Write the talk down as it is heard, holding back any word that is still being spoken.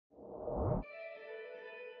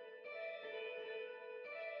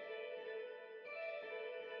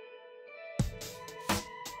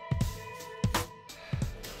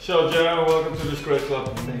So Jairo, welcome to this great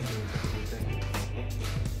club. Thank you.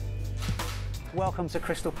 Welcome to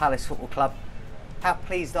Crystal Palace Football Club. How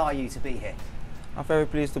pleased are you to be here? I'm very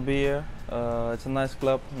pleased to be here. It's a nice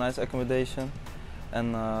club, nice accommodation,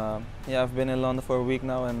 and yeah, I've been in London for a week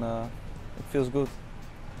now, and it feels good.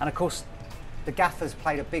 And of course, the gaffer's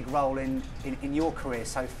played a big role in your career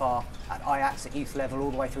so far at Ajax at youth level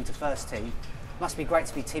all the way through to first team. Must be great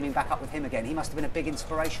to be teaming back up with him again. He must have been a big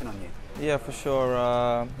inspiration on you. Yeah, for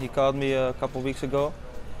sure. He called me a couple of weeks ago,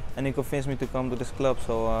 and he convinced me to come to this club.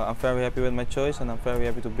 So I'm very happy with my choice, and I'm very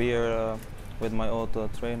happy to be here with my old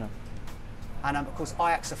trainer. And of course,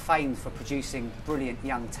 Ajax are famed for producing brilliant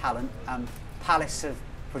young talent. Palace have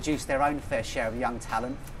produced their own fair share of young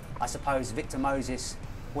talent. I suppose Victor Moses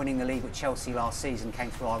winning the league with Chelsea last season came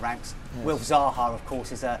through our ranks. Yes. Wilf Zaha, of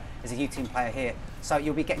course, is a youth team player here. So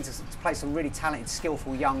you'll be getting to play some really talented,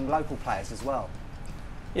 skillful young local players as well.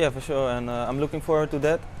 Yeah, for sure, and I'm looking forward to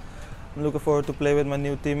that. I'm looking forward to play with my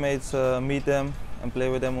new teammates, meet them, and play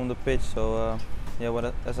with them on the pitch. So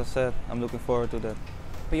yeah, as I said, I'm looking forward to that.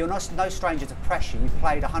 But you're no stranger to pressure. You've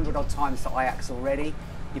played 100 odd times for Ajax already.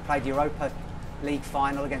 You played the Europa League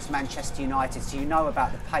final against Manchester United, so you know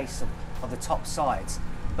about the pace of the top sides.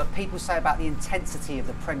 But people say about the intensity of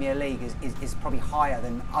the Premier League is probably higher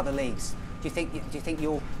than other leagues. Do you think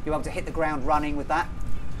you'll be able to hit the ground running with that?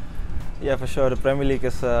 Yeah, for sure. The Premier League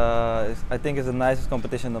is I think is the nicest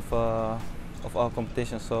competition of all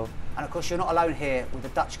competitions. So. And of course, you're not alone here with the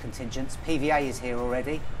Dutch contingents. PVA is here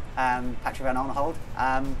already. Patrick van Aanholt.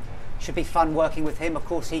 Should be fun working with him. Of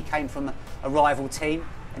course, he came from a rival team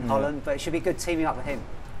in Holland, but it should be good teaming up with him.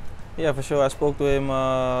 Yeah, for sure. I spoke to him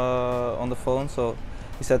on the phone, so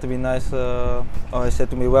he said to me nice. Or he said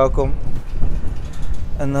to me welcome.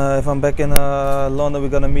 And if I'm back in London, we're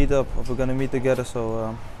gonna meet up. Or we're gonna meet together.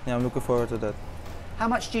 So yeah, I'm looking forward to that. How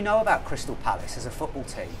much do you know about Crystal Palace as a football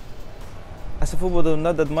team? As a footballer,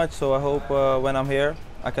 not that much. So I hope when I'm here,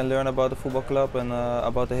 I can learn about the football club and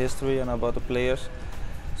about the history and about the players.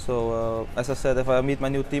 So as I said, if I meet my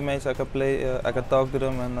new teammates, I can talk to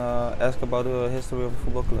them and ask about the history of the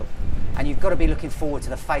football club. And you've got to be looking forward to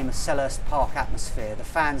the famous Selhurst Park atmosphere. The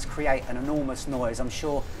fans create an enormous noise. I'm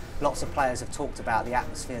sure lots of players have talked about the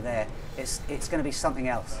atmosphere there. It's going to be something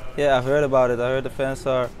else. Yeah, I've heard about it. I heard the fans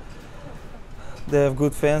they have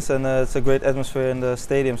good fans, and it's a great atmosphere in the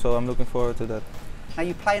stadium. So I'm looking forward to that. Now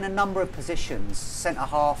you play in a number of positions: centre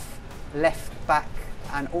half, left back,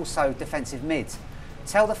 and also defensive mid.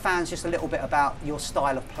 Tell the fans just a little bit about your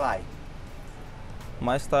style of play.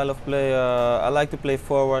 My style of play, I like to play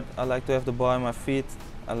forward. I like to have the ball in my feet.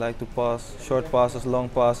 I like to pass short passes, long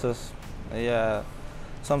passes. Yeah,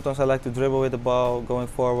 sometimes I like to dribble with the ball, going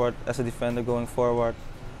forward as a defender, going forward.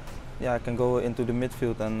 Yeah, I can go into the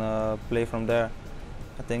midfield and play from there.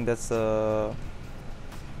 I think that's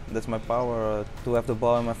my power, to have the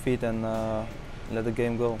ball in my feet and let the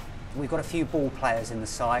game go. We've got a few ball players in the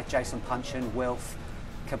side: Jason Puncheon, Wilf,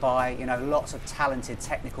 Cabaye. You know, lots of talented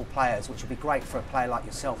technical players, which would be great for a player like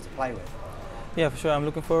yourself to play with. Yeah, for sure. I'm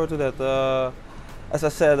looking forward to that. As I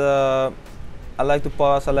said, I like to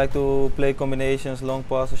pass. I like to play combinations, long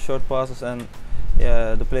passes, short passes, and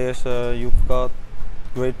yeah, the players you've got,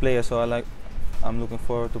 great players. So I'm looking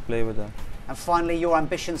forward to play with them. And finally, your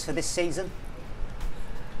ambitions for this season?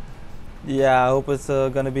 Yeah, I hope it's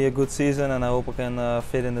going to be a good season, and I hope I can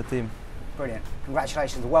fit in the team. Brilliant.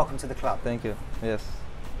 Congratulations. Welcome to the club. Thank you. Yes.